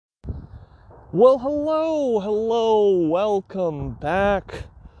Well, hello, welcome back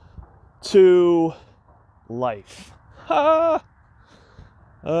to life. Ha!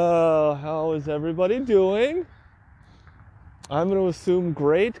 How is everybody doing? I'm going to assume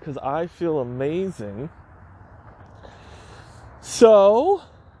great because I feel amazing. So,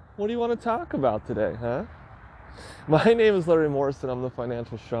 what do you want to talk about today, huh? My name is Larry Morrison. I'm the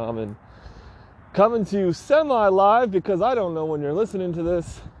Financial Shaman. Coming to you semi-live because I don't know when you're listening to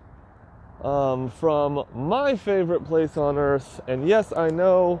this. From my favorite place on earth, and yes, I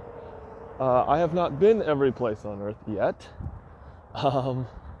know I have not been every place on earth yet,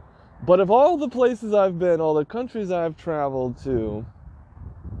 but of all the places I've been, all the countries I've traveled to,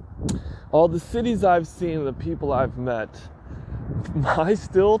 all the cities I've seen, the people I've met, my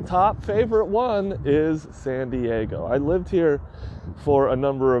still top favorite one is San Diego. I lived here for a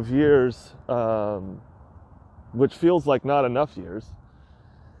number of years, which feels like not enough years.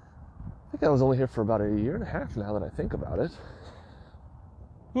 I think I was only here for about a year and a half now that I think about it.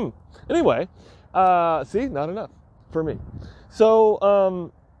 Anyway, see, not enough for me. So,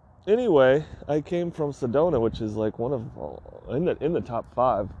 anyway, I came from Sedona, which is like one of in the top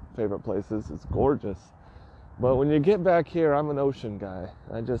 5 favorite places. It's gorgeous. But when you get back here, I'm an ocean guy.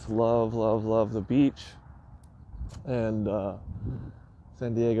 I just love the beach. And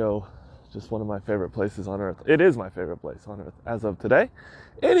San Diego, just one of my favorite places on earth. It is my favorite place on earth as of today.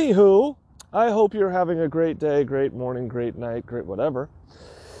 Anywho, I hope you're having a great day, great morning, great night, great whatever.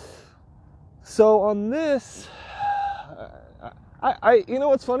 So on this, I you know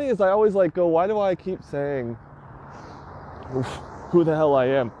what's funny is I always go, why do I keep saying who the hell I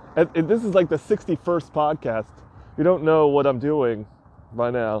am? And this is like the 61st podcast. If you don't know what I'm doing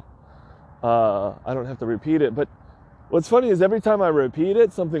by now, I don't have to repeat it. But what's funny is every time I repeat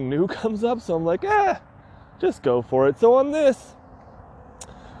it, something new comes up. So I'm like, just go for it. So on this,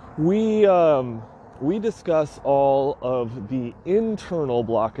 we discuss all of the internal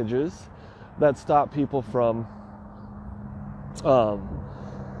blockages that stop people from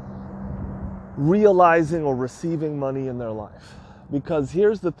realizing or receiving money in their life. Because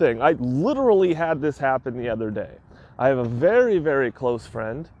here's the thing, I literally had this happen the other day. I have a very, very close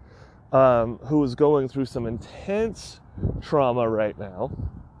friend who is going through some intense trauma right now.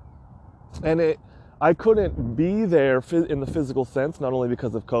 And I couldn't be there in the physical sense, not only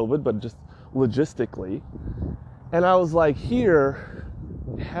because of COVID, but just logistically. And I was like, here,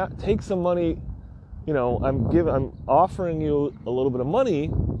 take some money. You know, I'm offering you a little bit of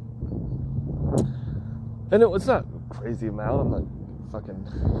money. And it's not a crazy amount. I'm not fucking,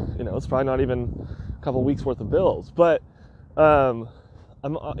 it's probably not even a couple weeks worth of bills. But, I'm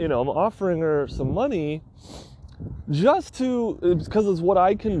offering her some money just because it's what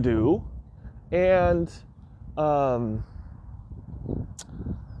I can do. And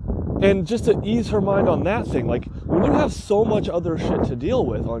just to ease her mind on that thing, like when you have so much other shit to deal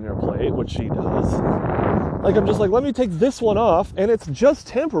with on your plate, which she does, I'm just like, let me take this one off, and it's just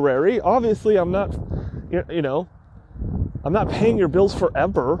temporary. Obviously, I'm not, I'm not paying your bills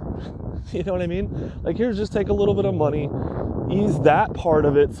forever. You know what I mean? Here's just take a little bit of money, ease that part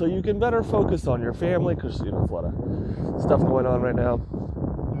of it so you can better focus on your family, because, there's a lot of stuff going on right now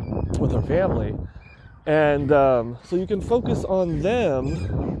with our family. And so you can focus on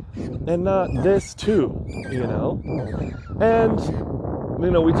them and not this too, And,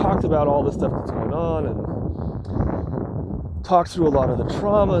 we talked about all the stuff that's going on and talked through a lot of the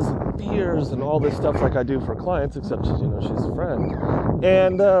traumas and fears and all this stuff like I do for clients, except, she's a friend.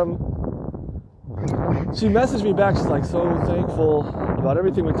 And she messaged me back. She's like, so thankful about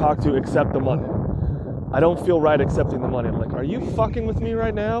everything we talked to except the money. I don't feel right accepting the money. I'm like, are you fucking with me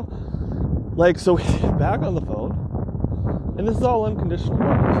right now? So we get back on the phone, and this is all unconditional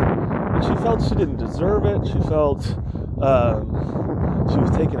love. And she felt she didn't deserve it. She felt she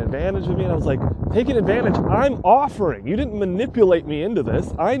was taking advantage of me. And I was like, taking advantage? I'm offering. You didn't manipulate me into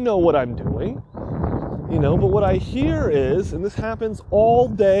this. I know what I'm doing. But what I hear is, and this happens all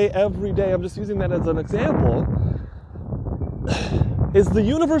day, every day, I'm just using that as an example, is the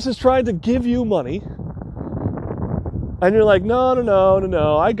universe is trying to give you money. And you're like,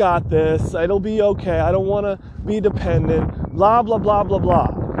 no, I got this. It'll be okay. I don't want to be dependent. Blah, blah, blah, blah,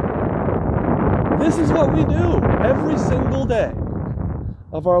 blah. This is what we do every single day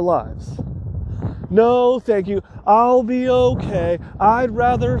of our lives. No, thank you. I'll be okay. I'd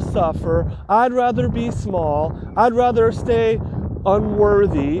rather suffer. I'd rather be small. I'd rather stay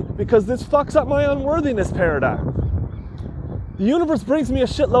unworthy because this fucks up my unworthiness paradigm. The universe brings me a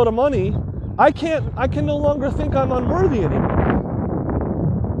shitload of money. I can no longer think I'm unworthy anymore.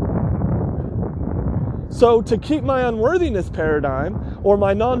 So to keep my unworthiness paradigm or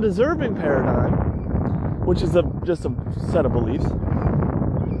my non-deserving paradigm, which is just a set of beliefs,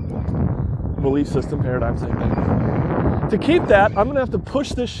 belief system, paradigm, same thing. To keep that, I'm going to have to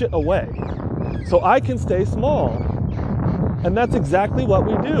push this shit away so I can stay small. And that's exactly what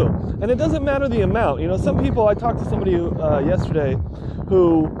we do. And it doesn't matter the amount. You know, some people, I talked to somebody yesterday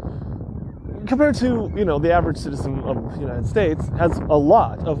who, compared to, you know, the average citizen of the United States, has a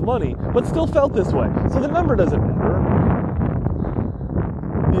lot of money, but still felt this way. So the number doesn't matter.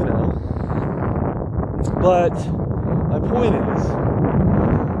 You know. But my point is,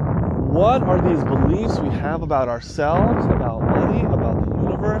 what are these beliefs we have about ourselves, about money, about the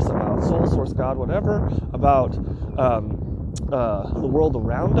universe, about soul, source, God, whatever, about the world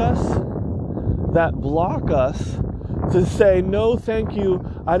around us, that block us to say, no, thank you,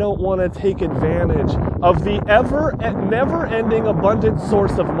 I don't want to take advantage of the never-ending abundant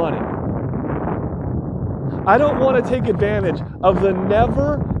source of money. I don't want to take advantage of the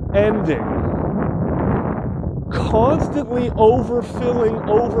never-ending, constantly overflowing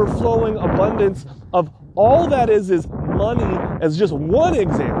abundance of all that is money, as just one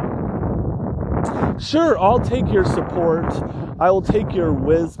example. Sure, I'll take your support. I will take your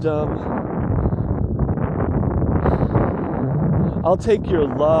wisdom. I'll take your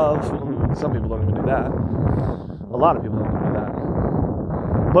love. Some people don't even do that. A lot of people don't even do that.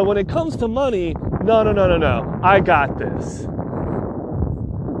 But when it comes to money, no. I got this.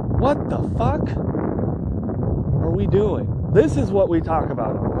 What the fuck are we doing? This is what we talk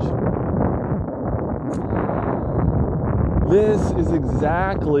about on the show. This is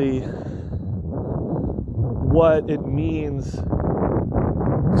exactly what it means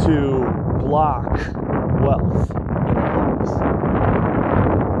to block wealth in our lives.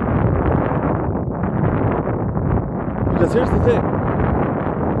 Because here's the thing.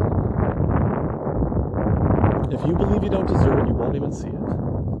 If you believe you don't deserve it, you won't even see it.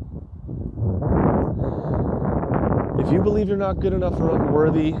 If you believe you're not good enough or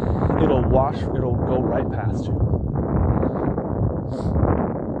unworthy, it'll go right past you.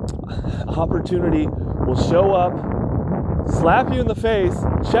 Opportunity will show up, slap you in the face,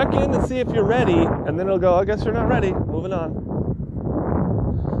 check in and see if you're ready, and then it'll go, I guess you're not ready, moving on.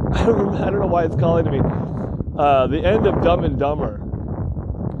 I don't know why it's calling to me. The end of Dumb and Dumber,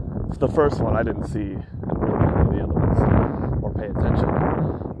 it's the first one, I didn't see any of the other ones, or pay attention.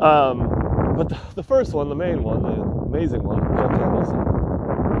 But the first one, the main one, the amazing one, Jeff Daniels,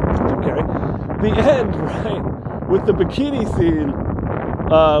 Jim Carrey, the end, right, with the bikini scene,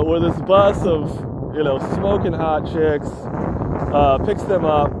 where this bus of, you know, smoking hot chicks picks them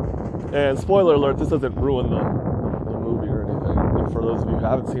up, and spoiler alert, this doesn't ruin the movie or anything. And for those of you who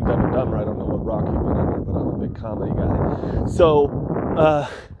haven't seen Dumb and Dumber, I don't know what rock you've been under, but I'm a big comedy guy. So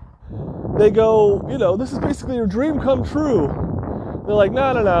they go, you know, this is basically your dream come true. They're like,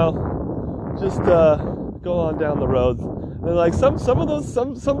 no, just go on down the road. And they're like,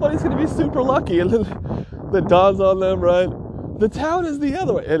 somebody's gonna be super lucky, and then the dawns on them, right? The town is the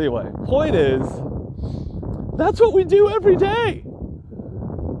other way. Anyway, point is, that's what we do every day.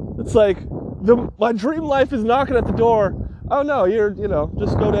 It's like, my dream life is knocking at the door. Oh no,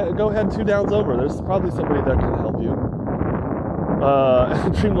 just go ahead 2 downs over. There's probably somebody that can help you.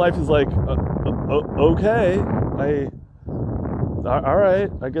 Dream life is like, okay, all right,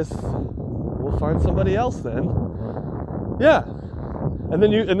 I guess we'll find somebody else then. Yeah, and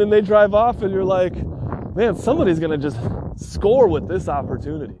then they drive off, and you're like, man, somebody's gonna just score with this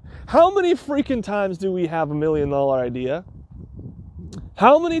opportunity. How many freaking times do we have $1 million idea?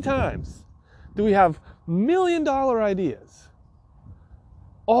 How many times do we have $1 million ideas?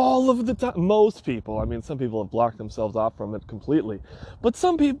 All of the time. Most people, I mean, some people have blocked themselves off from it completely. But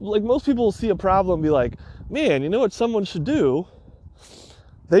some people, like most people, will see a problem and be like, man, you know what someone should do?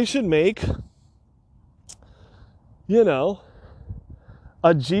 They should make,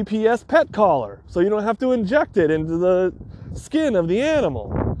 a GPS pet collar, so you don't have to inject it into the skin of the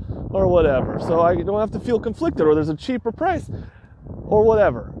animal or whatever, so I don't have to feel conflicted, or there's a cheaper price or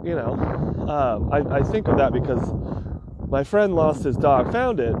whatever. I think of that because my friend lost his dog,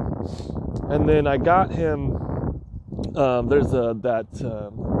 found it, and then I got him, there's these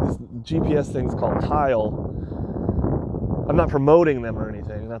GPS things called Tile. I'm not promoting them or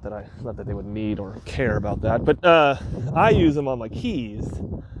anything, not that they would need or care about that, but I use them on my keys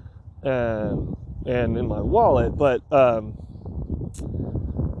and in my wallet. But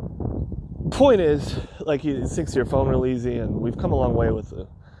point is, like, it syncs to your phone real easy, and we've come a long way with the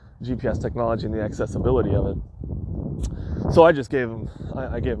GPS technology and the accessibility of it. So I just gave him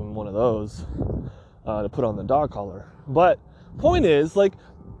one of those to put on the dog collar. But point is, like,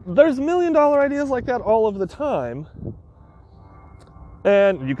 there's $1 million ideas like that all of the time.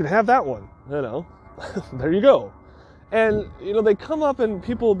 And you can have that one, there you go. And, they come up and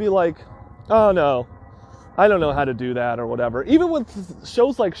people will be like, oh no, I don't know how to do that or whatever. Even with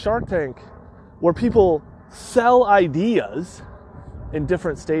shows like Shark Tank, where people sell ideas in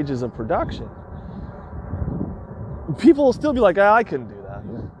different stages of production, people will still be like, I couldn't do that.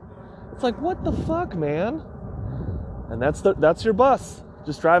 It's like, what the fuck, man? And that's your bus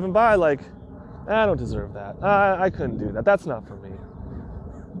just driving by like, I don't deserve that. I couldn't do that. That's not for me.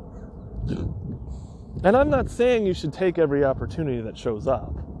 And I'm not saying you should take every opportunity that shows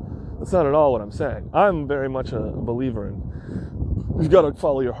up. That's not at all what I'm saying. I'm very much a believer in you've got to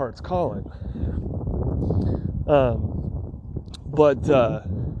follow your heart's calling. But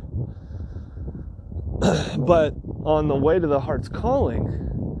on the way to the heart's calling,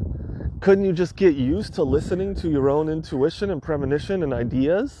 couldn't you just get used to listening to your own intuition and premonition and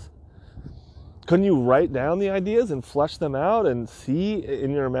ideas? Couldn't you write down the ideas and flesh them out and see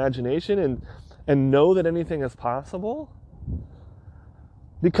in your imagination and know that anything is possible?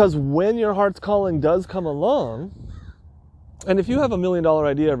 Because when your heart's calling does come along, and if you have $1 million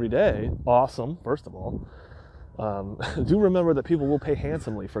idea every day, awesome, first of all. Do remember that people will pay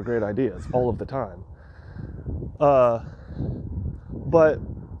handsomely for great ideas all of the time. But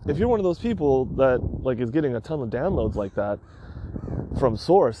if you're one of those people that is getting a ton of downloads like that from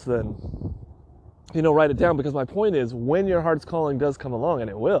source, then write it down, because my point is, when your heart's calling does come along, and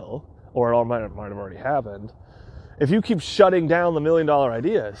it will, or it might have already happened, if you keep shutting down the $1 million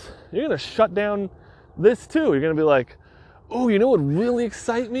ideas, you're going to shut down this too. You're going to be like, oh, you know what would really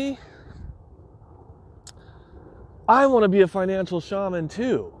excite me? I want to be a financial shaman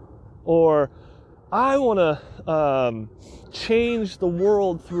too. Or I want to change the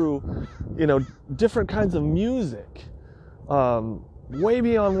world through, different kinds of music. Way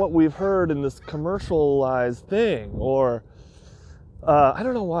beyond what we've heard in this commercialized thing. Or I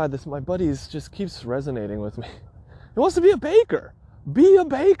don't know why my buddies just keeps resonating with me. He wants to be a baker. Be a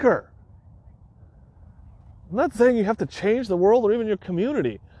baker. I'm not saying you have to change the world or even your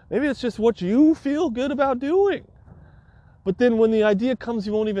community. Maybe it's just what you feel good about doing. But then when the idea comes,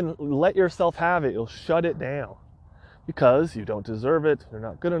 you won't even let yourself have it. You'll shut it down because you don't deserve it. You're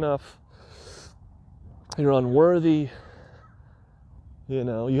not good enough. You're unworthy.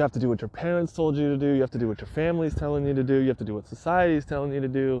 You have to do what your parents told you to do. You have to do what your family's telling you to do. You have to do what society's telling you to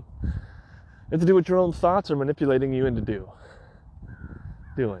do. You have to do what your own thoughts are manipulating you into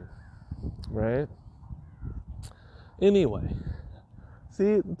doing. Right? Anyway,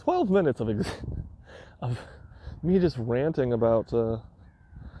 see, 12 minutes of me just ranting about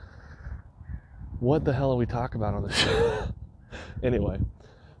what the hell are we talking about on the show? Anyway,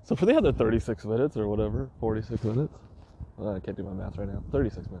 so for the other 36 minutes or whatever, 46 minutes, I can't do my math right now,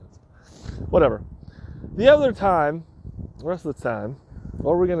 36 minutes, whatever. The rest of the time,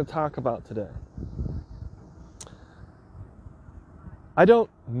 what are we going to talk about today? I don't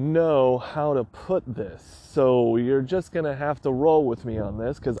know how to put this, so you're just going to have to roll with me on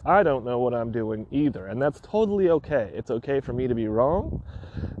this, because I don't know what I'm doing either, and that's totally okay. It's okay for me to be wrong.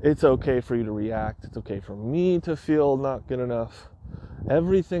 It's okay for you to react. It's okay for me to feel not good enough.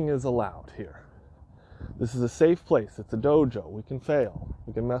 Everything is allowed here. This is a safe place. It's a dojo. We can fail.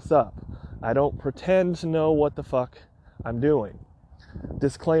 We can mess up. I don't pretend to know what the fuck I'm doing.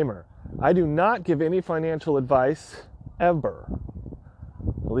 Disclaimer, I do not give any financial advice ever.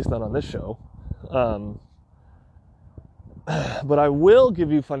 At least not on this show. But I will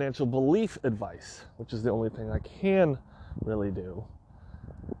give you financial belief advice, which is the only thing I can really do.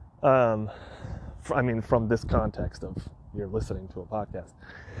 From this context of you're listening to a podcast.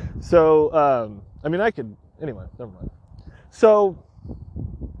 So, I could, anyway, never mind. So,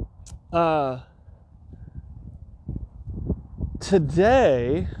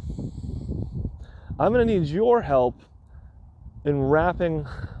 today, I'm going to need your help in wrapping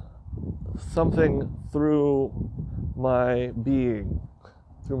something through my being,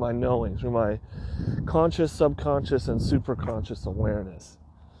 through my knowing, through my conscious, subconscious, and superconscious awareness.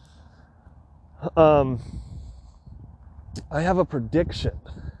 I have a prediction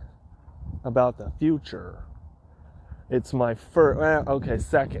about the future. It's my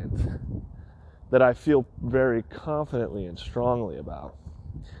second, that I feel very confidently and strongly about.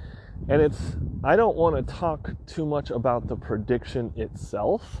 And I don't want to talk too much about the prediction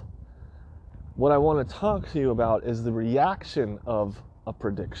itself. What I want to talk to you about is the reaction of a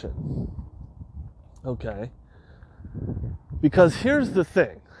prediction. Okay? Because here's the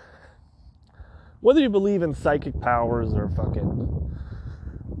thing. Whether you believe in psychic powers or fucking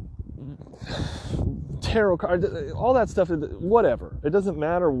tarot card, all that stuff, whatever. It doesn't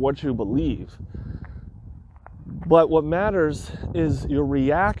matter what you believe. But what matters is your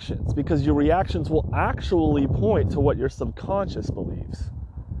reactions, because your reactions will actually point to what your subconscious believes,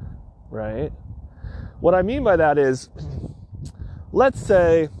 right? What I mean by that is, let's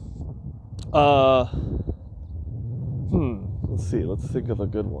say, let's think of a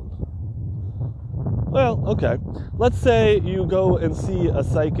good one. Well, okay. Let's say you go and see a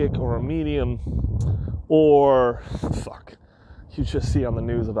psychic or a medium, or you just see on the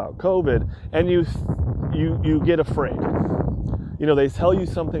news about COVID, and you get afraid. You know, they tell you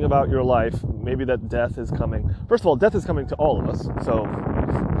something about your life, maybe that death is coming. First of all, death is coming to all of us, so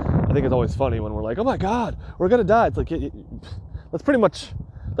I think it's always funny when we're like, oh my God, we're gonna die. It's like, that's pretty much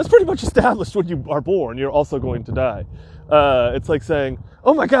established when you are born, you're also going to die. It's like saying,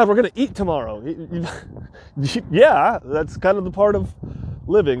 oh my God, we're gonna eat tomorrow. Yeah, that's kind of the part of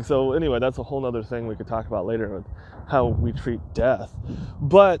living. So anyway, that's a whole other thing we could talk about later with how we treat death.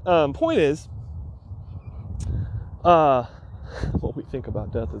 But point is, what we think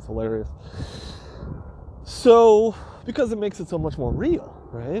about death is hilarious. So, because it makes it so much more real,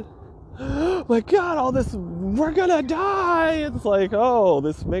 right? My God, all this, we're gonna die. It's like, oh,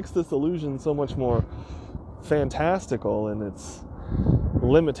 this makes this illusion so much more fantastical in its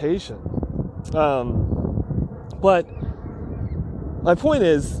limitation. But my point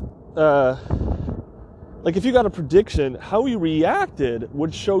is, like if you got a prediction, how you reacted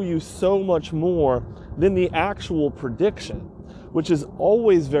would show you so much more than the actual prediction, which is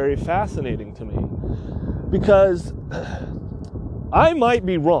always very fascinating to me, because I might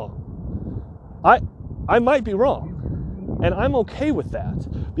be wrong. I might be wrong, and I'm okay with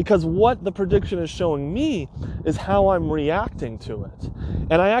that, because what the prediction is showing me is how I'm reacting to it.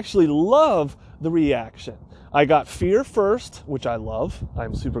 And I actually love the reaction. I got fear first, which I love,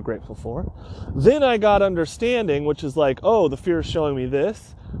 I'm super grateful for. Then I got understanding, which is like, oh, the fear is showing me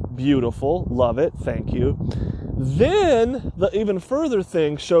this. Beautiful, love it, thank you. Then the even further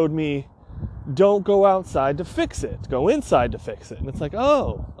thing showed me, don't go outside to fix it, go inside to fix it. And it's like,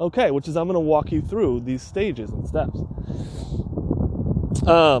 oh, okay, which is I'm going to walk you through these stages and steps.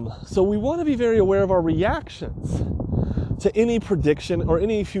 So we want to be very aware of our reactions to any prediction or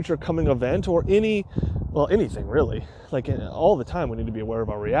any future coming event or anything really. Like all the time we need to be aware of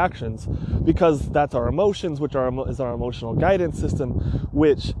our reactions, because that's our emotions, which is our emotional guidance system,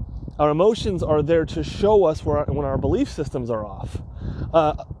 which our emotions are there to show us when our belief systems are off.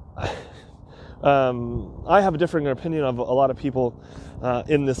 I have a differing opinion of a lot of people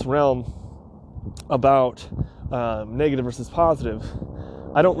in this realm about negative versus positive.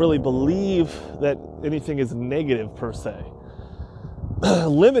 I don't really believe that anything is negative per se.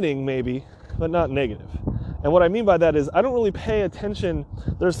 Limiting maybe, but not negative. And what I mean by that is I don't really pay attention.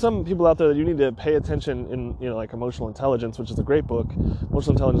 There's some people out there that you need to pay attention in, like Emotional Intelligence, which is a great book.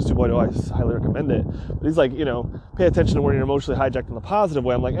 Emotional Intelligence 2.0, I highly recommend it. But he's like, pay attention to where you're emotionally hijacked in the positive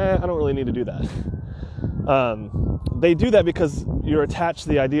way. I'm like, I don't really need to do that. They do that because you're attached to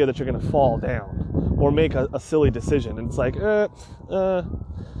the idea that you're going to fall down or make a silly decision. And it's like,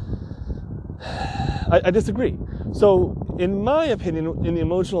 I disagree. So in my opinion, in the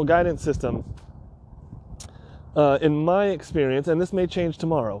emotional guidance system, in my experience, and this may change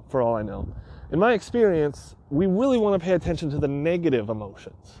tomorrow for all I know, in my experience, we really want to pay attention to the negative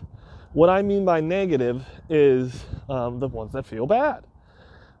emotions. What I mean by negative is the ones that feel bad.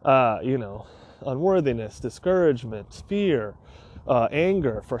 Unworthiness, discouragement, fear,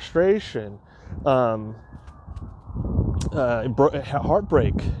 anger, frustration,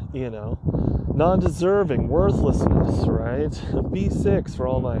 heartbreak, non-deserving, worthlessness, right? B6 for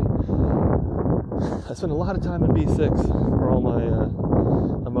all my... I spend a lot of time in B6 for all my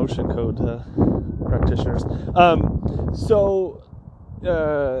emotion code practitioners.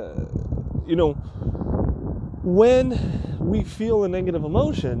 When we feel a negative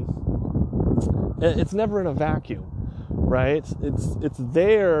emotion, it's never in a vacuum, right? It's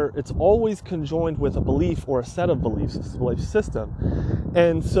there. It's always conjoined with a belief or a set of beliefs, a belief system,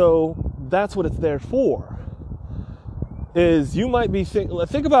 and so that's what it's there for. Is you might be think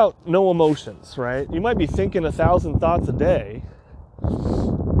about no emotions, right? You might be thinking 1,000 thoughts a day,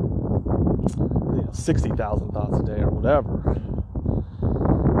 60,000 thoughts a day or whatever.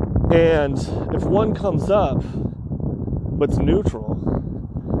 And if one comes up but's neutral,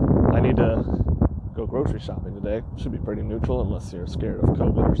 I need to go grocery shopping today. Should be pretty neutral unless you're scared of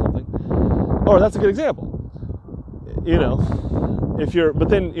COVID or something. Or that's a good example. If you're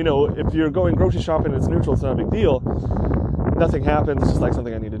going grocery shopping and it's neutral, it's not a big deal. nothing happens, it's just like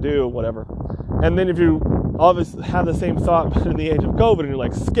something I need to do, whatever. And then if you obviously have the same thought but in the age of COVID and you're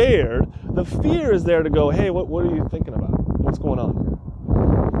like scared, the fear is there to go, hey, what are you thinking about? What's going on here?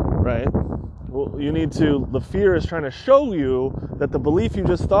 Right? Well, the fear is trying to show you that the belief you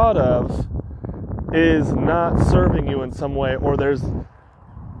just thought of is not serving you in some way, or the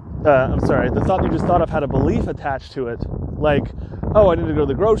thought you just thought of had a belief attached to it, like, oh, I need to go to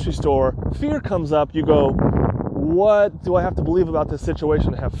the grocery store. Fear comes up, you go, what do I have to believe about this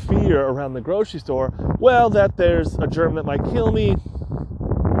situation to have fear around the grocery store? Well, that there's a germ that might kill me,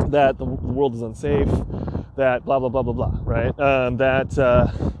 that the world is unsafe, that blah, blah, blah, blah, blah, right? That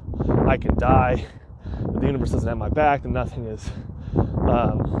I can die, that the universe doesn't have my back, that nothing is,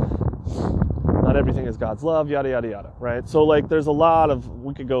 not everything is God's love, yada, yada, yada, right? So, like, there's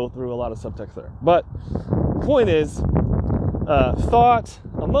we could go through a lot of subtext there. But the point is, thought,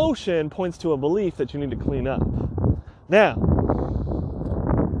 emotion points to a belief that you need to clean up. Now,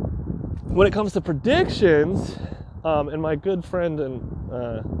 when it comes to predictions, and my good friend and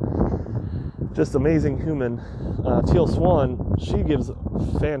just amazing human, Teal Swan, she gives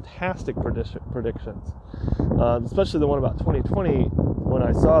fantastic predictions, especially the one about 2020. When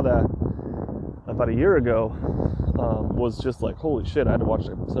I saw that about a year ago, was just like, holy shit, I had to watch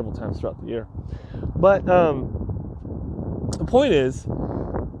it several times throughout the year. But the point is,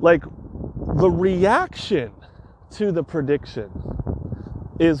 like, the reaction to the prediction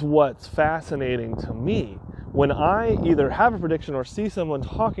is what's fascinating to me. When I either have a prediction or see someone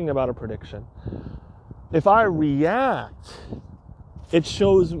talking about a prediction, if I react, it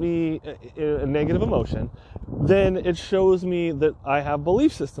shows me a negative emotion, then it shows me that I have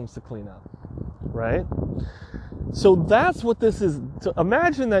belief systems to clean up, right? So that's what this is. So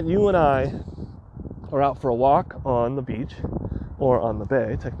imagine that you and I are out for a walk on the beach, or on the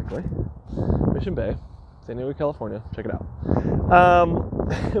bay, technically, Mission Bay, San Diego, California, check it out.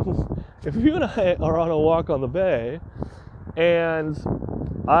 If you and I are on a walk on the bay, and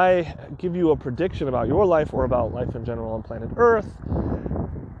I give you a prediction about your life or about life in general on planet Earth,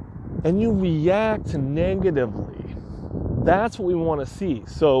 and you react negatively, that's what we want to see.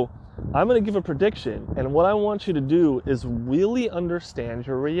 So I'm going to give a prediction, and what I want you to do is really understand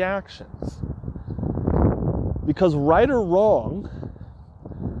your reactions. Because right or wrong,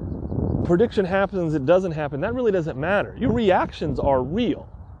 prediction happens, it doesn't happen, that really doesn't matter. Your reactions are real,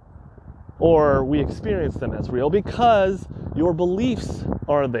 or we experience them as real because your beliefs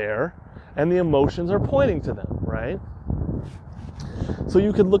are there and the emotions are pointing to them, right? So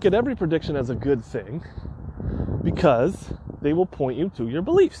you could look at every prediction as a good thing because they will point you to your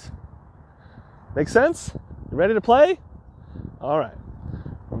beliefs. Make sense? You ready to play? All right.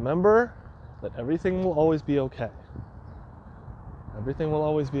 Remember that everything will always be okay. Everything will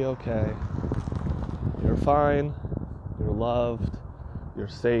always be okay. You're fine. You're loved. You're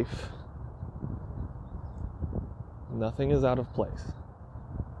safe. Nothing is out of place.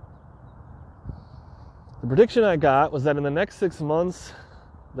 The prediction I got was that in the next 6 months,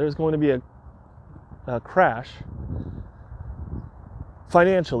 there's going to be a crash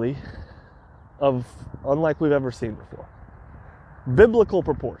financially of unlike we've ever seen before. Biblical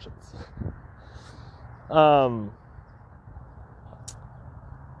proportions.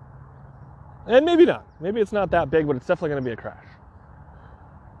 And maybe not. Maybe it's not that big, but it's definitely going to be a crash.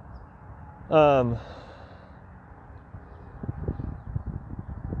 Hold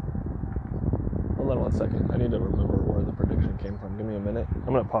on 1 second. I need to remember where the prediction came from. Give me a minute.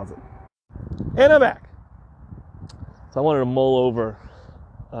 I'm going to pause it. And I'm back. So I wanted to mull over.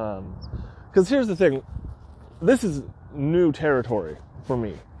 Because here's the thing. This is new territory for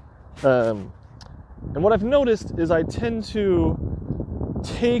me. And what I've noticed is I tend to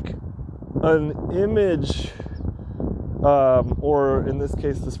take an image, or in this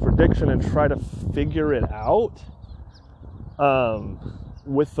case, this prediction, and try to figure it out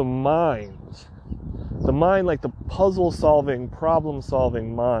with the mind. The mind, like the puzzle-solving,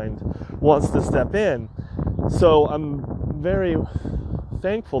 problem-solving mind, wants to step in. So I'm very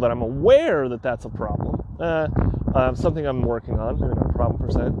thankful that I'm aware that that's a problem. Something I'm working on, maybe not a problem per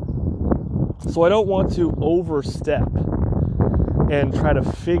se. So I don't want to overstep and try to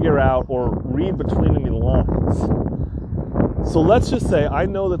figure out or read between any lines. So let's just say I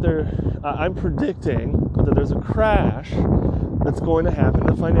know that I'm predicting that there's a crash that's going to happen in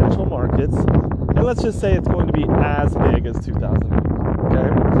the financial markets, and let's just say it's going to be as big as 2008,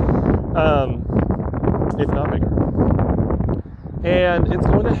 okay? If not bigger. And it's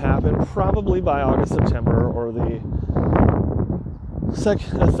going to happen probably by August, September, or the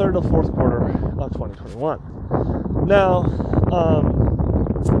third or fourth quarter of 2021. Now,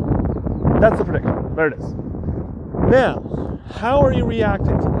 that's the prediction. There it is. Now, how are you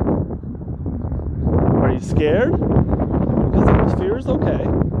reacting to them? Are you scared? Because fear is okay.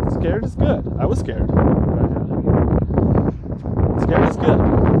 Scared is good. I was scared. Scared is good.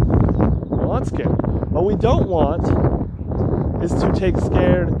 We're not scared. What we don't want is to take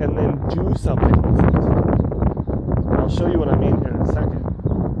scared and then do something with it. And I'll show you what I mean here in a second.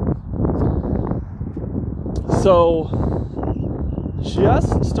 So,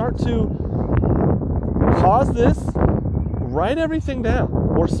 just start to pause this, write everything down,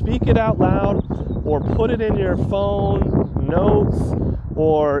 or speak it out loud, or put it in your phone, notes,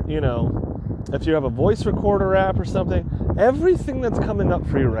 or, if you have a voice recorder app or something, everything that's coming up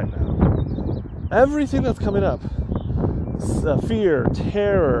for you right now. Everything that's coming up. Fear,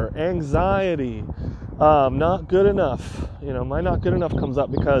 terror, anxiety, not good enough. My not good enough comes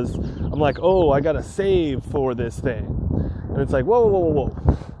up because I'm like, oh, I gotta save for this thing. And it's like, whoa.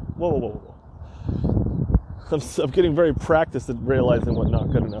 I'm getting very practiced at realizing what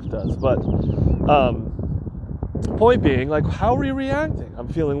not good enough does. But point being, like, how are you reacting? I'm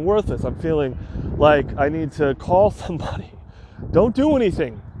feeling worthless. I'm feeling like I need to call somebody. Don't do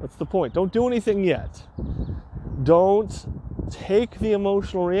anything. That's the point. Don't do anything yet. Don't take the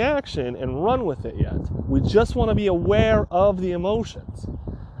emotional reaction and run with it yet. We just want to be aware of the emotions.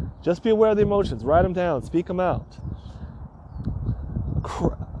 Just be aware of the emotions. Write them down. Speak them out.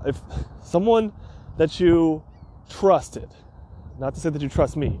 If someone that you trusted, not to say that you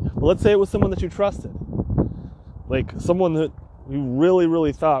trust me, but let's say it was someone that you trusted, like someone that you really,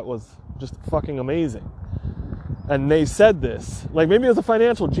 really thought was just fucking amazing, and they said this, like maybe it was a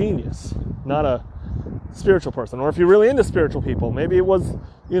financial genius, not a spiritual person, or if you're really into spiritual people, maybe it was,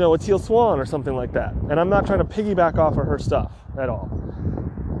 a Teal Swan or something like that, and I'm not trying to piggyback off of her stuff at all,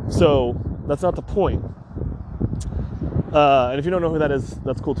 so that's not the point. And if you don't know who that is,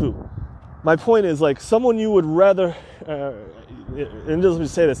 that's cool too. My point is, like, someone you would rather, and just let me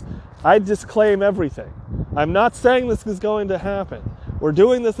say this, I disclaim everything. I'm not saying this is going to happen. We're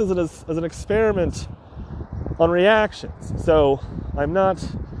doing this as an experiment on reactions. So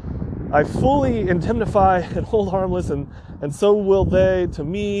I fully indemnify and hold harmless, and so will they to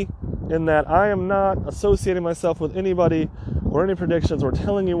me, in that I am not associating myself with anybody or any predictions or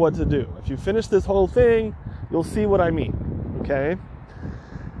telling you what to do. If you finish this whole thing, you'll see what I mean, okay?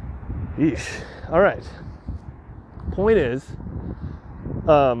 Yeesh. All right. Point is,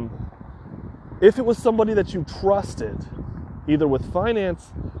 if it was somebody that you trusted, either with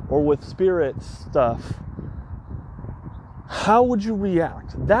finance or with spirit stuff, how would you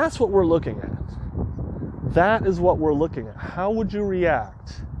react? That's what we're looking at. That is what we're looking at. How would you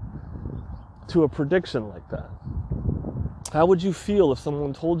react to a prediction like that? How would you feel if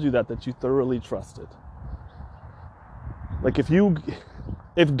someone told you that you thoroughly trusted? Like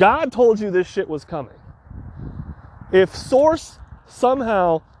if God told you this shit was coming, if Source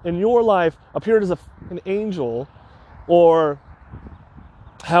somehow in your life appeared as an angel, or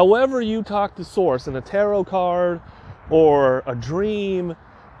however you talk to Source in a tarot card or a dream,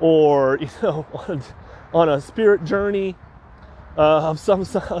 or on a spirit journey of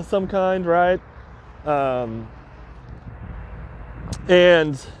some kind, right?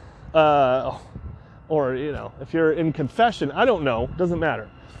 Or if you're in confession, I don't know, doesn't matter.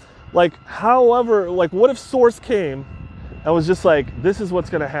 Like, however, like, what if Source came and was just like, this is what's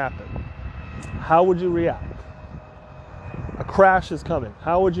going to happen? How would you react? A crash is coming.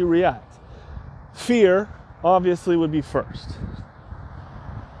 How would you react? Fear, obviously, would be first.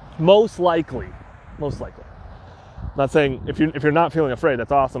 Most likely. I'm not saying if you're not feeling afraid,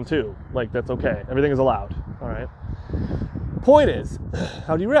 that's awesome too. Like, that's okay. Everything is allowed. All right. Point is,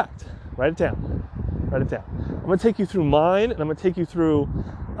 how do you react? Write it down. I'm going to take you through mine, and I'm going to take you through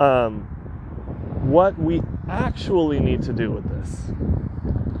what we actually need to do with this.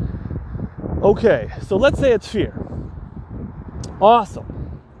 Okay, so let's say it's fear.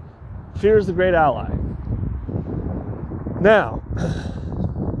 Awesome. Fear is a great ally. Now,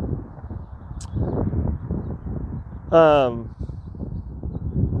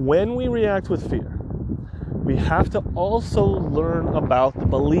 when we react with fear, we have to also learn about the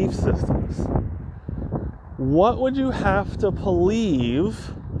belief systems. What would you have to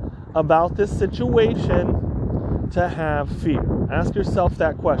believe about this situation to have fear? Ask yourself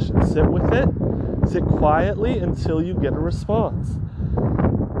that question. Sit with it. Sit quietly until you get a response.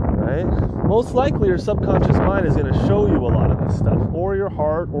 Right? Most likely your subconscious mind is going to show you a lot of this stuff, or your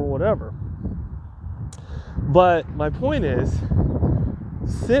heart, or whatever. But my point is,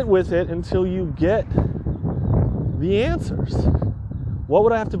 sit with it until you get the answers. What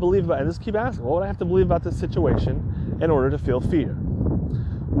would I have to believe about, and just keep asking, what would I have to believe about this situation in order to feel fear?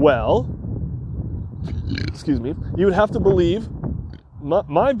 Well, excuse me, you would have to believe,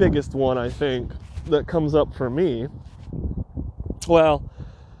 my biggest one, I think, that comes up for me, well,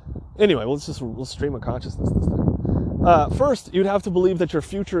 anyway, we'll stream of consciousness this thing. First, you'd have to believe that your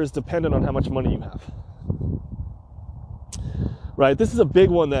future is dependent on how much money you have. Right? This is a big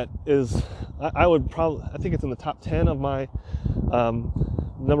one that is, I think it's in the top 10 of my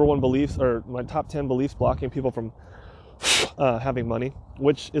number one beliefs, or my top 10 beliefs blocking people from having money,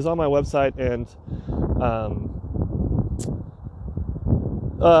 which is on my website, and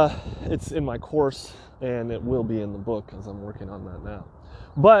it's in my course, and it will be in the book as I'm working on that now.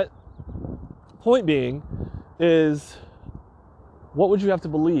 But point being is, what would you have to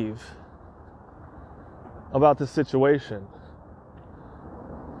believe about this situation?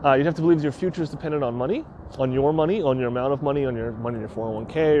 You'd have to believe your future is dependent on money, on your amount of money, on your money in your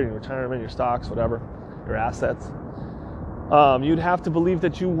 401k, or your retirement, your stocks, whatever, your assets. You'd have to believe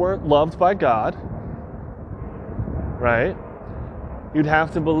that you weren't loved by God, right? You'd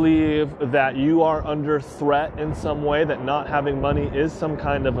have to believe that you are under threat in some way, that not having money is some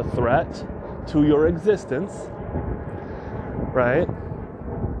kind of a threat to your existence, right?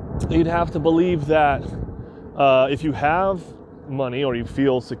 You'd have to believe that if you have money, or you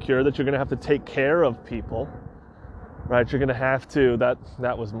feel secure, that you're going to have to take care of people, right? You're going to have to,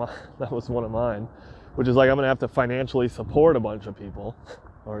 that was one of mine, which is like, I'm going to have to financially support a bunch of people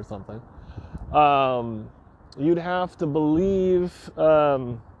or something. You'd have to believe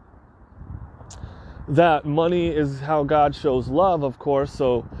that money is how God shows love, of course.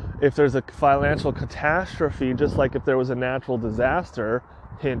 So if there's a financial catastrophe, just like if there was a natural disaster,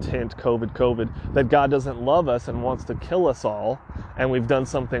 hint, hint, COVID, that God doesn't love us and wants to kill us all, and we've done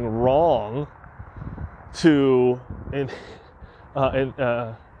something wrong to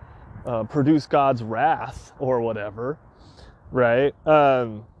produce God's wrath or whatever, right?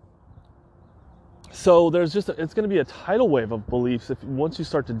 So there's it's going to be a tidal wave of beliefs once you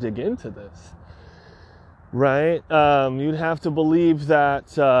start to dig into this, right? You'd have to believe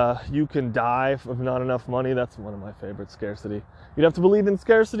that you can die of not enough money. That's one of my favorite, scarcity. You'd have to believe in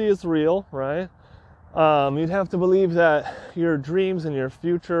scarcity is real, right? You'd have to believe that your dreams and your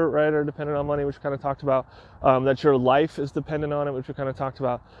future, right, are dependent on money, which we kind of talked about. That your life is dependent on it, which we kind of talked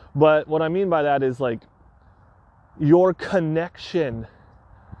about. But what I mean by that is like your connection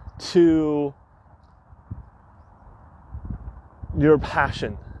to your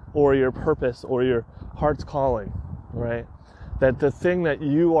passion or your purpose or your heart's calling, right? That the thing that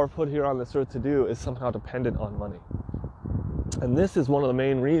you are put here on this earth to do is somehow dependent on money. And this is one of the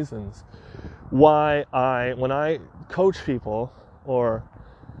main reasons why when I coach people or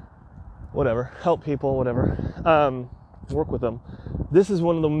whatever, help people, whatever, work with them, this is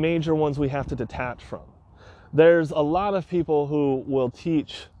one of the major ones we have to detach from. There's a lot of people who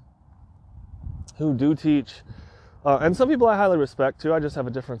do teach, and some people I highly respect too. I just have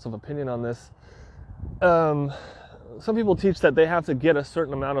a difference of opinion on this. Some people teach that they have to get a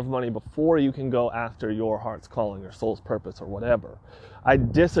certain amount of money before you can go after your heart's calling, your soul's purpose, or whatever. I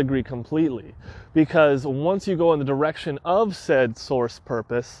disagree completely, because once you go in the direction of said source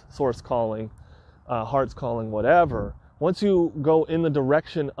purpose, source calling, heart's calling, whatever, once you go in the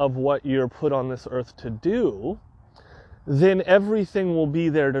direction of what you're put on this earth to do, then everything will be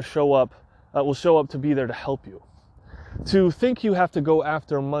there to show up to be there to help you. To think you have to go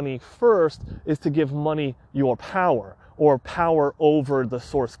after money first is to give money your power, or power over the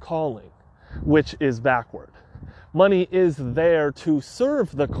source calling, which is backward. Money is there to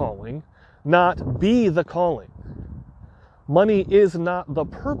serve the calling, not be the calling. Money is not the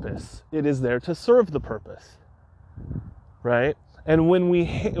purpose. It is there to serve the purpose, right? And when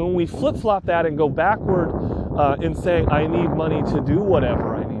we flip-flop that and go backward in saying, I need money to do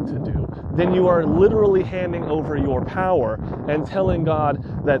whatever I need to do, then you are literally handing over your power and telling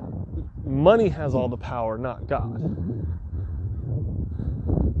God that money has all the power, not God.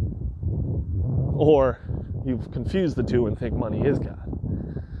 Or you've confused the two and think money is God.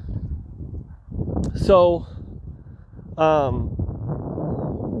 So,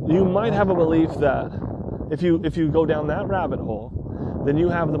 you might have a belief that if you go down that rabbit hole, then you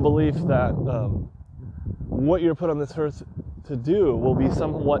have the belief that what you're put on this earth to do will be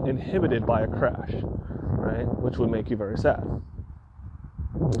somewhat inhibited by a crash, right? Which would make you very sad.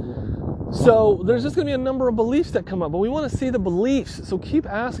 So there's just going to be a number of beliefs that come up, but we want to see the beliefs. So keep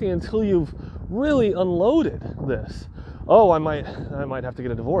asking until you've really unloaded this. Oh, I might have to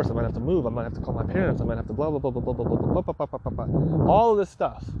get a divorce. I might have to move. I might have to call my parents. I might have to blah, blah, blah, blah, blah, blah, blah, blah, blah, blah, blah, blah. All of this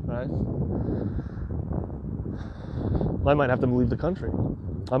stuff, right? I might have to leave the country.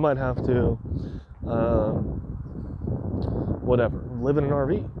 I might have to, whatever, live in an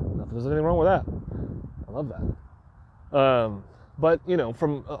RV. Not that there's anything wrong with that. I love that. But, you know,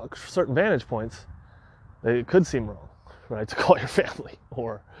 from certain vantage points, it could seem wrong, right, to call your family,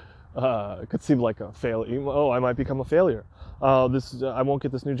 or it could seem like a failure. Oh, I might become a failure. I won't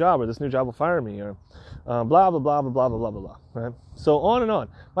get this new job, or this new job will fire me, or blah, blah, blah, blah, blah, blah, blah, blah, right? So on and on.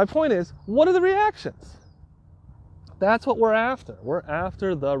 My point is, what are the reactions? That's what we're after. We're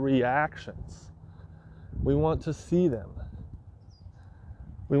after the reactions. We want to see them.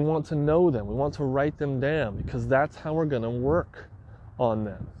 We want to know them. We want to write them down, because that's how we're going to work on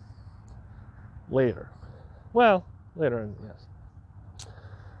them later. Well, later, yes.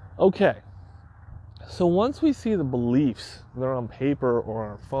 Okay. So once we see the beliefs, they're on paper or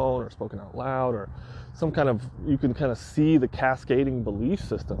on our phone or spoken out loud, or some kind of, you can kind of see the cascading belief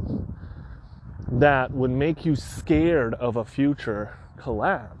system that would make you scared of a future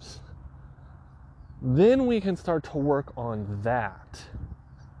collapse, then we can start to work on that.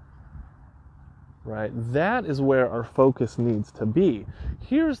 Right? That is where our focus needs to be.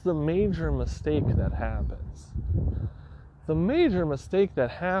 Here's the major mistake that happens. The major mistake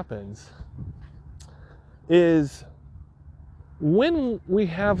that happens is when we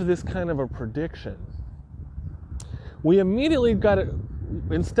have this kind of a prediction, we immediately got to,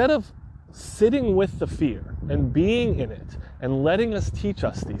 instead of sitting with the fear and being in it and letting us teach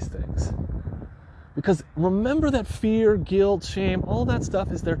us these things, because remember that fear, guilt, shame, all that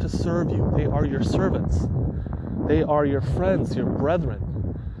stuff is there to serve you. They are your servants. They are your friends, your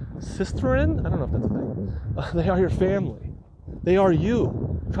brethren. Sisterin? I don't know if that's a thing. They are your family. They are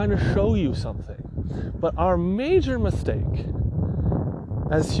you, trying to show you something. But our major mistake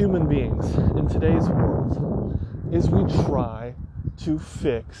as human beings in today's world is we try to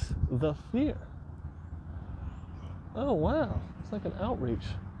fix the fear. Oh, wow. It's like an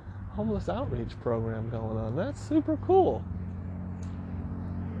homeless outreach program going on. That's super cool.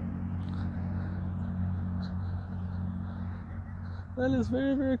 That is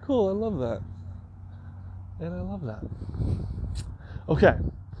very, very cool. I love that. And I love that. Okay.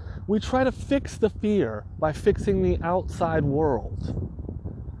 We try to fix the fear by fixing the outside world.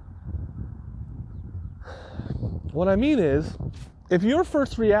 What I mean is, if your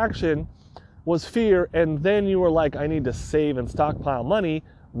first reaction was fear and then you were like, I need to save and stockpile money,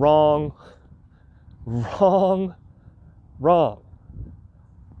 wrong.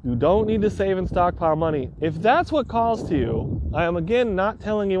 You don't need to save and stockpile money. If that's what calls to you, I am again not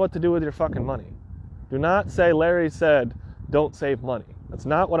telling you what to do with your fucking money. Do not say Larry said don't save money. That's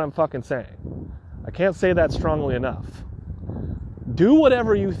not what I'm fucking saying. I can't say that strongly enough. Do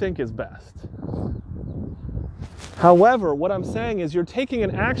whatever you think is best. However, what I'm saying is you're taking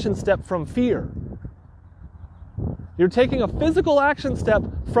an action step from fear. You're taking a physical action step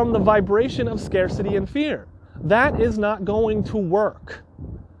from the vibration of scarcity and fear. That is not going to work.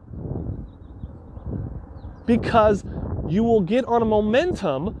 Because you will get on a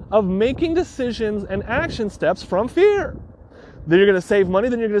momentum of making decisions and action steps from fear. Then you're going to save money,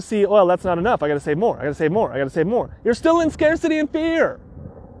 then you're going to see, well, that's not enough. I got to save more. I got to save more. I got to save more. You're still in scarcity and fear.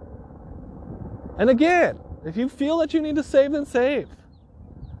 And again, if you feel that you need to save, then save.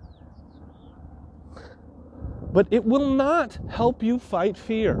 But it will not help you fight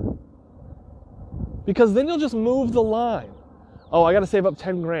fear. Because then you'll just move the line. Oh, I got to save up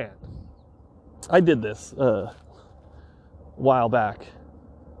 10 grand. I did this a while back.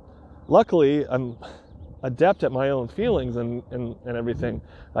 Luckily, I'm adept at my own feelings and everything.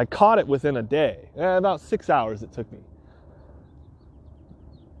 I caught it within a day. About 6 hours it took me.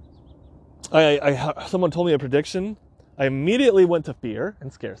 Someone told me a prediction. I immediately went to fear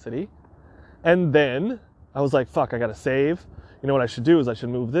and scarcity. And then I was like, fuck, I got to save. You know what I should do is I should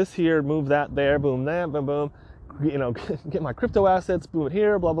move this here, move that there, boom, that, boom, boom. You know, get my crypto assets, boom it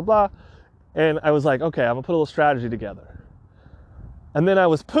here, blah, blah, blah. And I was like, okay, I'm going to put a little strategy together. And then I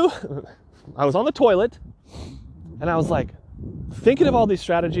was on the toilet, and I was like, thinking of all these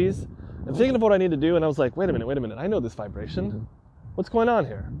strategies, and thinking of what I need to do, and I was like, wait a minute, I know this vibration. What's going on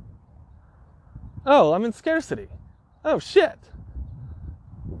here? Oh, I'm in scarcity. Oh, shit.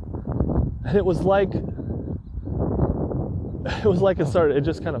 And it was like it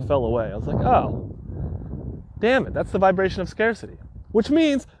just kind of fell away. I was like, oh, damn it, that's the vibration of scarcity. Which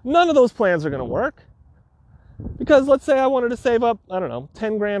means none of those plans are going to work. Because let's say I wanted to save up,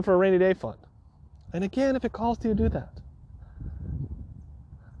 10 grand for a rainy day fund. And again, if it calls to you, do that.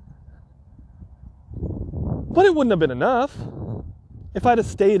 But it wouldn't have been enough. If I'd have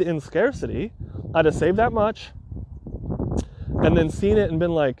stayed in scarcity, I'd have saved that much and then seen it and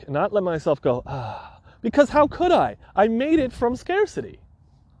been like, not let myself go, because how could I? I made it from scarcity.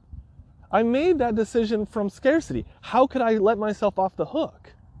 I made that decision from scarcity. How could I let myself off the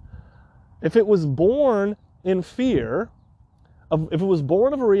hook? If it was born in fear, if it was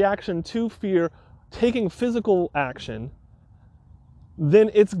born of a reaction to fear, taking physical action, then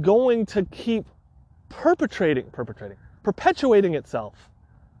it's going to keep perpetuating itself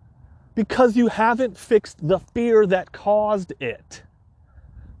because you haven't fixed the fear that caused it.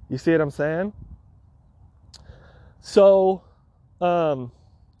 You see what I'm saying? So, my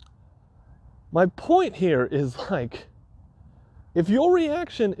point here is like, if your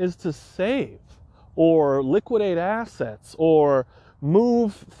reaction is to save or liquidate assets or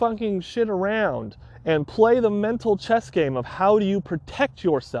move fucking shit around and play the mental chess game of how do you protect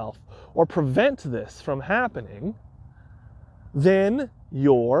yourself or prevent this from happening, then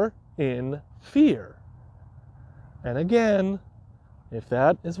you're in fear. And again, if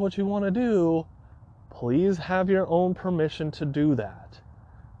that is what you want to do, please have your own permission to do that.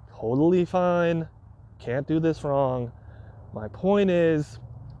 Totally fine. Can't do this wrong. My point is,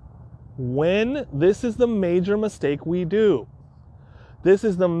 when this is the major mistake we do, this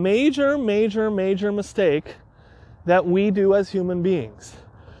is the major mistake that we do as human beings.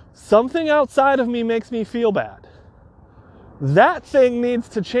 Something outside of me makes me feel bad. That thing needs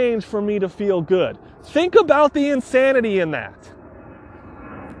to change for me to feel good. Think about the insanity in that.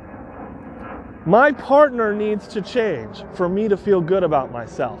 My partner needs to change for me to feel good about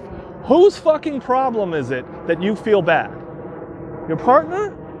myself. Whose fucking problem is it that you feel bad? Your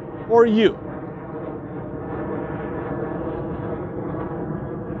partner or you?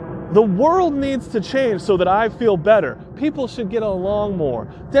 The world needs to change so that I feel better. People should get along more.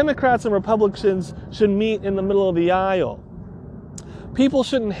 Democrats and Republicans should meet in the middle of the aisle. People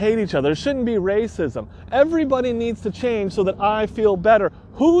shouldn't hate each other. There shouldn't be racism. Everybody needs to change so that I feel better.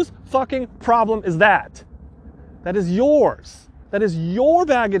 Whose fucking problem is that? That is yours. That is your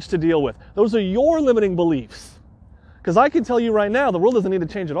baggage to deal with. Those are your limiting beliefs. Because I can tell you right now, the world doesn't need to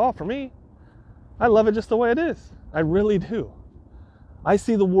change at all for me. I love it just the way it is. I really do. I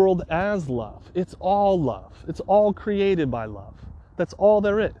see the world as love. It's all love. It's all created by love. That's all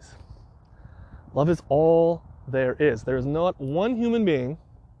there is. Love is all there is. There is not one human being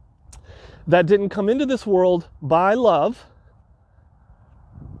that didn't come into this world by love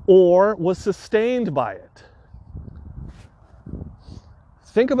or was sustained by it.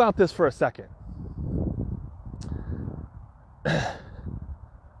 Think about this for a second.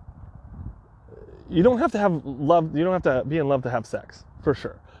 You don't have to have love, you don't have to be in love to have sex, for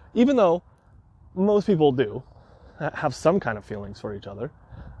sure. Even though most people do have some kind of feelings for each other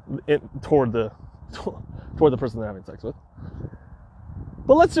toward the person they're having sex with.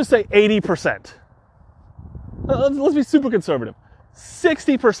 But let's just say 80%. Let's be super conservative.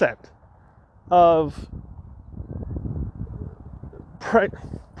 60% of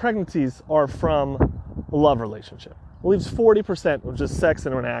pregnancies are from a love relationship. It leaves 40% of just sex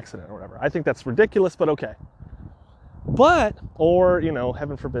and an accident or whatever. I think that's ridiculous, but okay. But, or,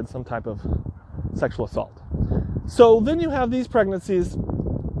 heaven forbid, some type of sexual assault. So then you have these pregnancies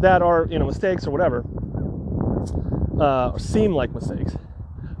that are, mistakes or whatever, or seem like mistakes.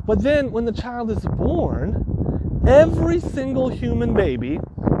 But then when the child is born, every single human baby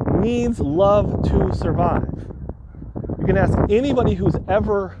needs love to survive. You can ask anybody who's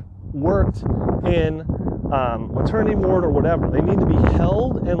ever worked in maternity ward or whatever. They need to be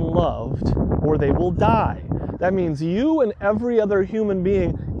held and loved or they will die. That means you and every other human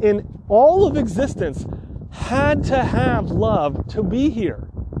being in all of existence had to have love to be here.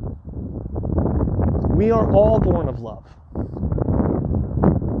 We are all born of love.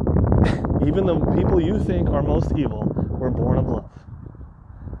 Even the people you think are most evil were born of love.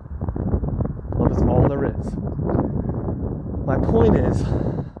 Love is all there is. My point is,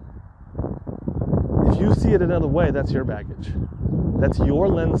 if you see it another way, that's your baggage. That's your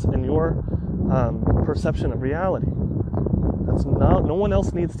lens and your perception of reality. That's not. No one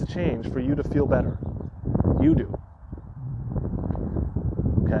else needs to change for you to feel better. You do.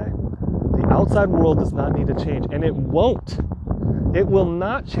 Okay? The outside world does not need to change, and it won't. It will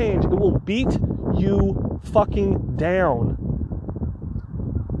not change. It will beat you fucking down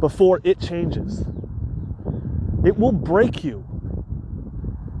before it changes. It will break you.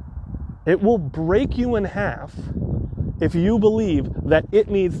 It will break you in half if you believe that it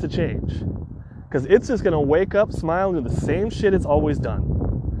needs to change. Because it's just going to wake up, smile, and do the same shit it's always done,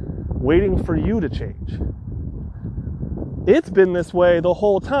 waiting for you to change. It's been this way the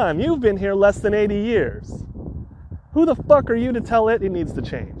whole time. You've been here less than 80 years. Who the fuck are you to tell it needs to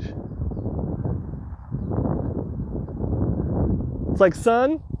change? It's like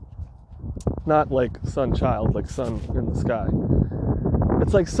sun, not like sun child, like sun in the sky.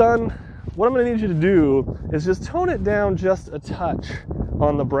 It's like sun, what I'm going to need you to do is just tone it down just a touch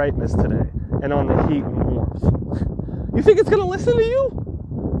on the brightness today and on the heat and warmth. You think it's going to listen to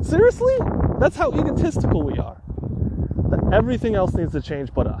you? Seriously? That's how egotistical we are. That everything else needs to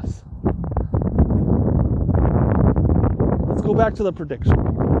change but us. Let's go back to the prediction.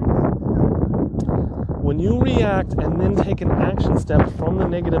 When you react and then take an action step from the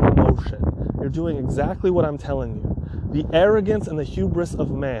negative emotion, you're doing exactly what I'm telling you. The arrogance and the hubris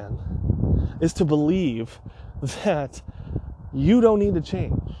of man is to believe that you don't need to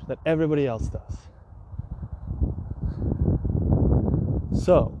change, that everybody else does.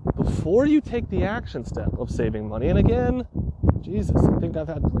 So, before you take the action step of saving money, and again, Jesus, I think I've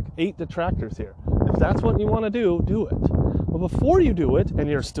had like 8 detractors here. If that's what you want to do, do it. But before you do it, and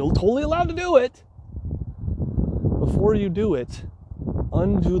you're still totally allowed to do it, before you do it,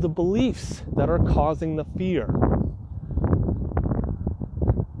 undo the beliefs that are causing the fear.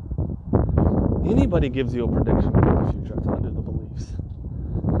 Anybody gives you a prediction for the future to undo the beliefs.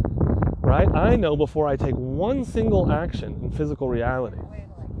 Right? I know before I take one single action in physical reality,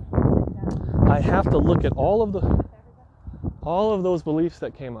 I have to look at all of those beliefs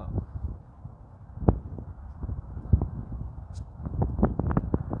that came up.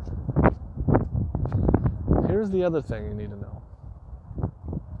 Here's the other thing you need to know.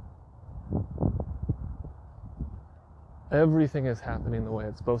 Everything is happening the way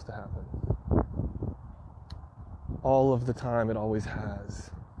it's supposed to happen. All of the time, it always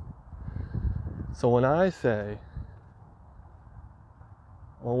has. So when I say,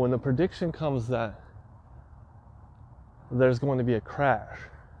 or when the prediction comes that there's going to be a crash,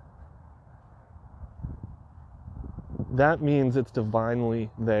 that means it's divinely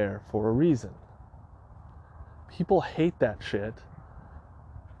there for a reason. People hate that shit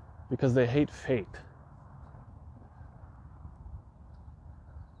because they hate fate.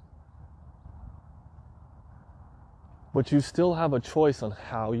 But you still have a choice on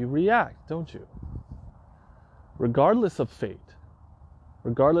how you react, don't you? Regardless of fate,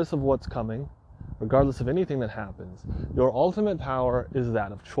 regardless of what's coming, regardless of anything that happens, your ultimate power is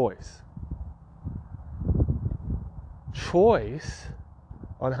that of choice. Choice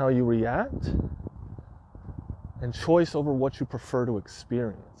on how you react, and choice over what you prefer to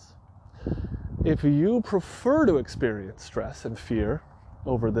experience. If you prefer to experience stress and fear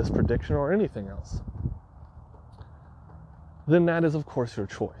over this prediction or anything else, then that is, of course, your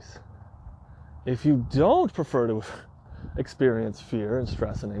choice. If you don't prefer to experience fear and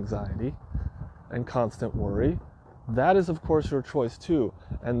stress and anxiety and constant worry, that is, of course, your choice too.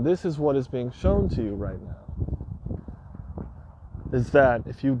 And this is what is being shown to you right now. Is that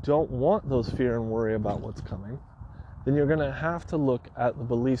if you don't want those fear and worry about what's coming, then you're going to have to look at the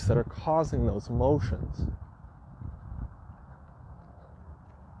beliefs that are causing those emotions.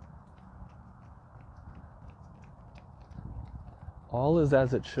 All is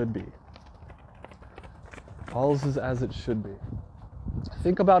as it should be. All is as it should be.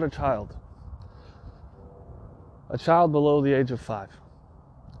 Think about a child. A child below the age of 5. Do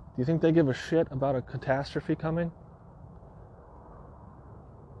you think they give a shit about a catastrophe coming?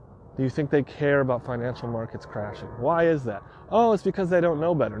 Do you think they care about financial markets crashing? Why is that? Oh, it's because they don't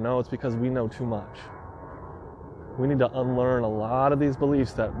know better. No, it's because we know too much. We need to unlearn a lot of these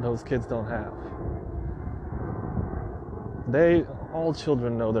beliefs that those kids don't have. All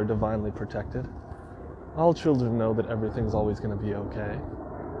children know they're divinely protected. All children know that everything's always going to be okay.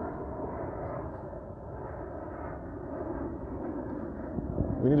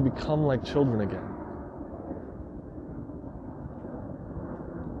 We need to become like children again.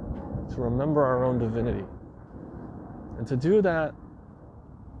 To remember our own divinity. And to do that,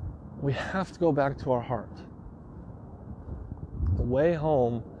 we have to go back to our heart. The way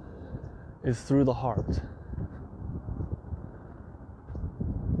home is through the heart.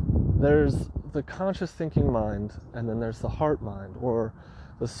 There's the conscious thinking mind, and then there's the heart mind, or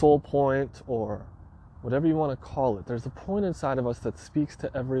the soul point, or whatever you want to call it. There's a point inside of us that speaks to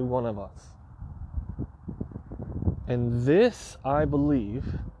every one of us. And this, I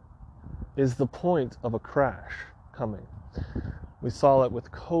believe, is the point of a crash coming. We saw it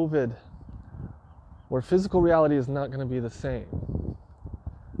with COVID, where physical reality is not going to be the same.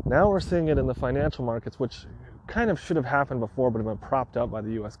 Now we're seeing it in the financial markets, which kind of should have happened before, but have been propped up by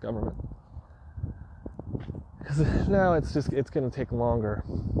the U.S. government. Because now it's going to take longer.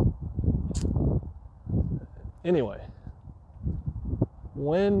 Anyway,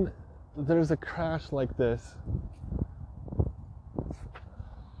 when there's a crash like this,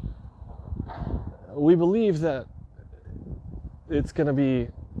 we believe that it's going to be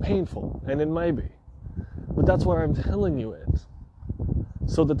painful, and it may be. But that's why I'm telling you it.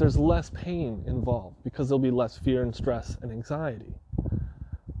 So that there's less pain involved, because there'll be less fear and stress and anxiety.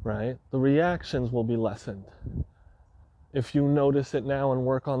 right? The reactions will be lessened if you notice it now and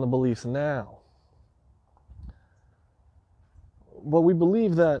work on the beliefs now. But we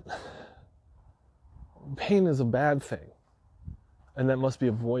believe that pain is a bad thing and that must be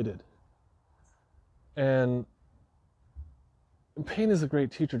avoided. And pain is a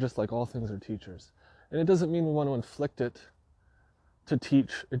great teacher, just like all things are teachers. And it doesn't mean we want to inflict it to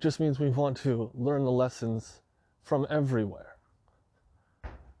teach. It just means we want to learn the lessons from everywhere.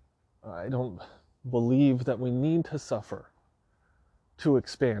 I don't believe that we need to suffer to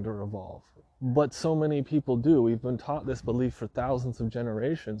expand or evolve. But so many people do. We've been taught this belief for thousands of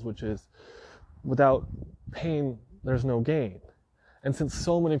generations, which is without pain, there's no gain. And since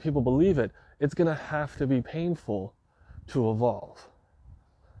so many people believe it, it's going to have to be painful to evolve.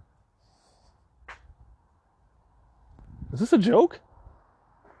 Is this a joke?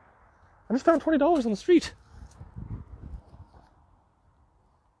 I just found $20 on the street.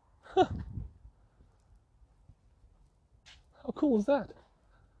 Huh. How cool is that?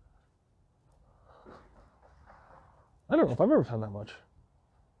 I don't know if I've ever found that much.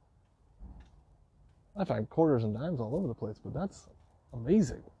 I find quarters and dimes all over the place, but that's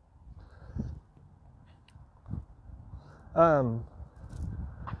amazing.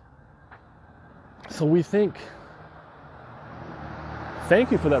 So we think,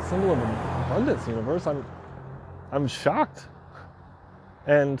 thank you for that symbol of abundance, universe. I'm shocked,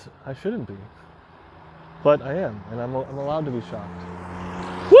 and I shouldn't be, but I am, and I'm allowed to be shocked.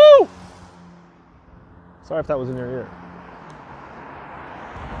 Woo! Sorry if that was in your ear.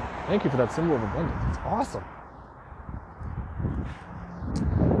 Thank you for that symbol of abundance. It's awesome.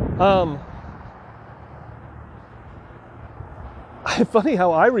 Funny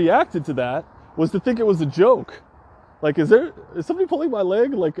how I reacted to that was to think it was a joke. Like, is somebody pulling my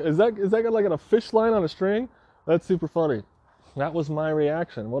leg? Like, is that like a fish line on a string? That's super funny. That was my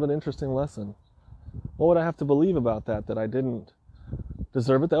reaction. What an interesting lesson. What would I have to believe about that I didn't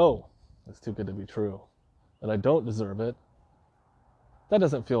deserve it? Oh, it's too good to be true. That I don't deserve it. That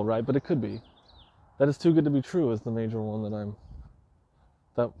doesn't feel right, but it could be. That is too good to be true is the major one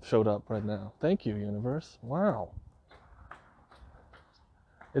that showed up right now. Thank you, universe. Wow.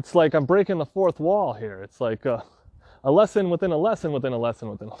 It's like I'm breaking the fourth wall here. It's like a lesson within a lesson within a lesson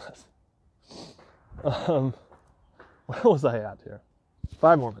within a lesson. Where was I at here?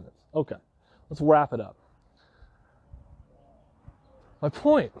 5 more minutes. Okay. Let's wrap it up. My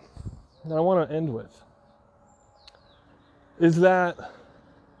point that I want to end with is that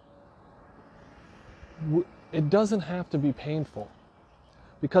it doesn't have to be painful.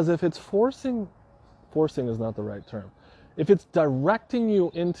 Because if it's forcing is not the right term. If it's directing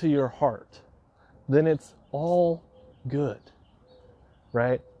you into your heart, then it's all good,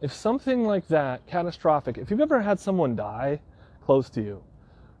 right? If something like that, catastrophic, if you've ever had someone die close to you,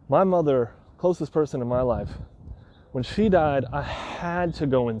 my mother, closest person in my life, when she died, I had to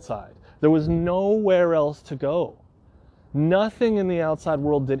go inside. There was nowhere else to go. Nothing in the outside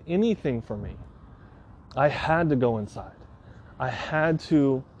world did anything for me. I had to go inside. I had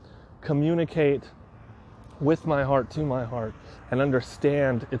to communicate with my heart to my heart and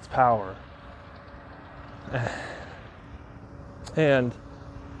understand its power. And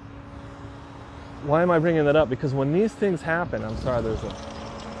why am I bringing that up? Because when these things happen, I'm sorry, there's a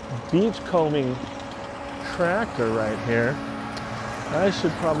beachcombing tractor right here. I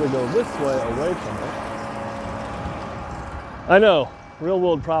should probably go this way away from it. I know, real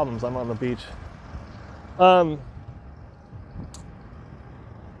world problems. I'm on the beach.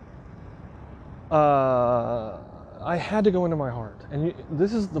 I had to go into my heart. And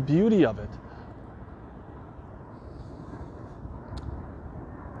this is the beauty of it.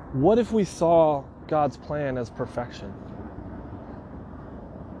 What if we saw God's plan as perfection?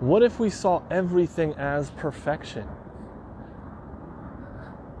 What if we saw everything as perfection?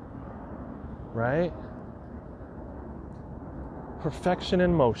 Right? Perfection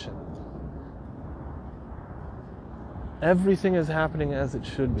in motion. Everything is happening as it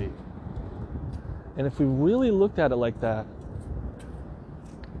should be. And if we really looked at it like that,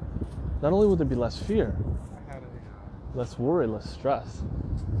 not only would there be less fear, less worry, less stress.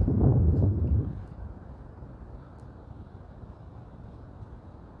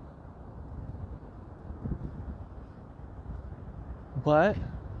 But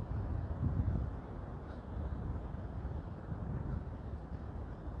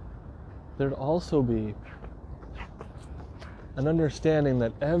there'd also be an understanding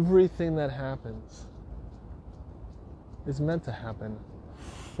that everything that happens is meant to happen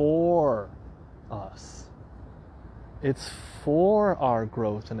for us. It's for our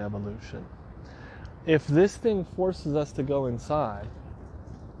growth and evolution. If this thing forces us to go inside,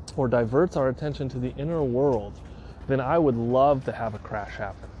 or diverts our attention to the inner world, then I would love to have a crash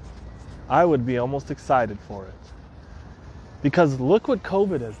happen. I would be almost excited for it. Because look what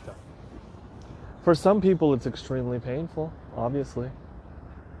COVID has done. For some people, it's extremely painful, obviously.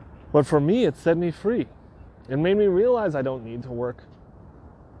 But for me, it set me free. It made me realize I don't need to work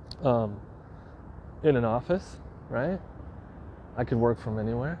in an office, right? I could work from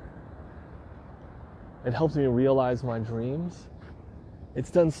anywhere. It helped me realize my dreams.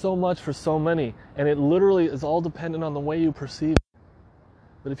 It's done so much for so many, and it literally is all dependent on the way you perceive it.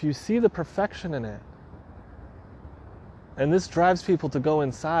 But if you see the perfection in it, and this drives people to go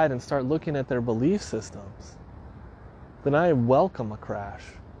inside and start looking at their belief systems, then I welcome a crash.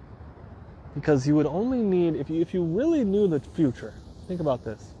 Because you would only need, if you really knew the future, think about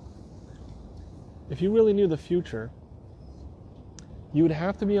this. If you really knew the future, you would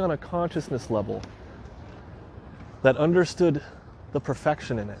have to be on a consciousness level that understood the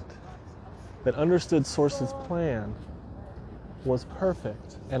perfection in it, that understood Source's plan was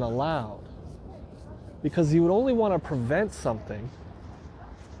perfect and allowed. Because you would only want to prevent something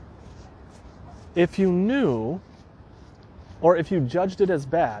if you knew, or if you judged it as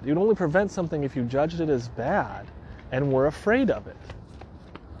bad. You'd only prevent something if you judged it as bad and were afraid of it.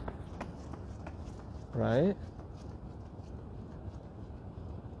 Right?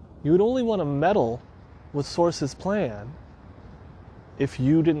 You would only want to meddle with Source's plan if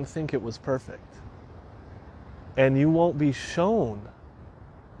you didn't think it was perfect. And you won't be shown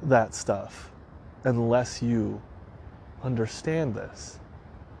that stuff unless you understand this.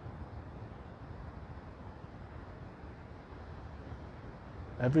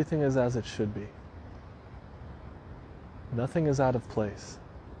 Everything is as it should be. Nothing is out of place.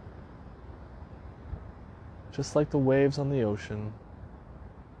 Just like the waves on the ocean,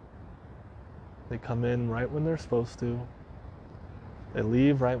 they come in right when they're supposed to. They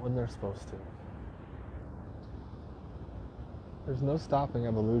leave right when they're supposed to. There's no stopping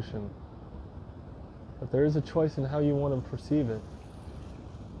evolution. But there is a choice in how you want to perceive it.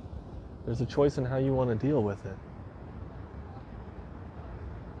 There's a choice in how you want to deal with it.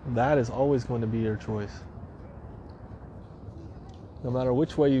 That is always going to be your choice. No matter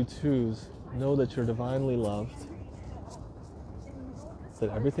which way you choose, know that you're divinely loved, that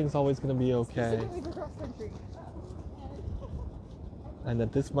everything's always going to be okay, and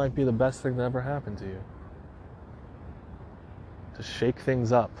that this might be the best thing that ever happened to you. To shake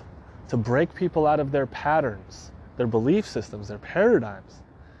things up, to break people out of their patterns, their belief systems, their paradigms.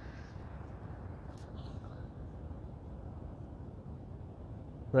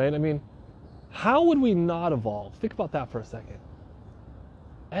 Right? I mean, how would we not evolve? Think about that for a second.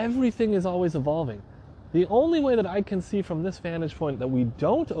 Everything is always evolving. The only way that I can see from this vantage point that we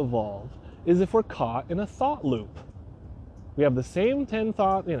don't evolve is if we're caught in a thought loop. We have the same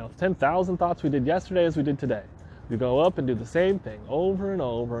 10,000 thoughts we did yesterday as we did today. We go up and do the same thing over and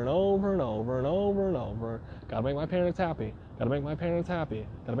over and over and over and over and over. Gotta make my parents happy. Gotta make my parents happy.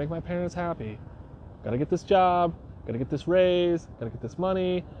 Gotta make my parents happy. Gotta get this job. Gotta get this raise. Gotta get this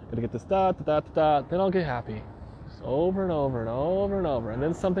money. Gotta get this Then I'll get happy. Just over and over and over and over. And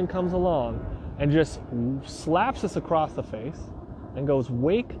then something comes along and just slaps us across the face and goes,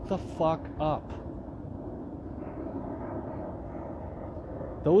 wake the fuck up.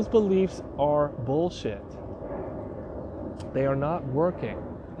 Those beliefs are bullshit. They are not working,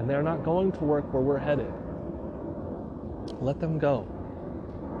 and they're not going to work where we're headed. Let them go.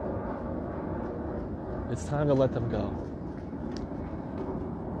 It's time to let them go.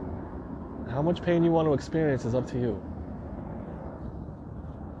 How much pain you want to experience is up to you.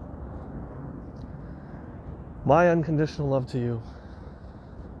 My unconditional love to you.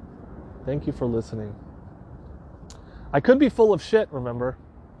 Thank you for listening. I could be full of shit, remember?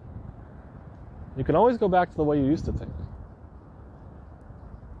 You can always go back to the way you used to think.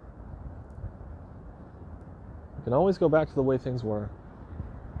 You can always go back to the way things were.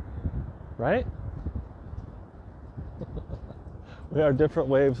 Right? We are different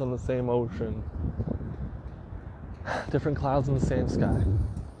waves on the same ocean. Different clouds in the same sky.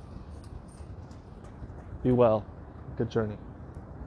 Be well. Good journey.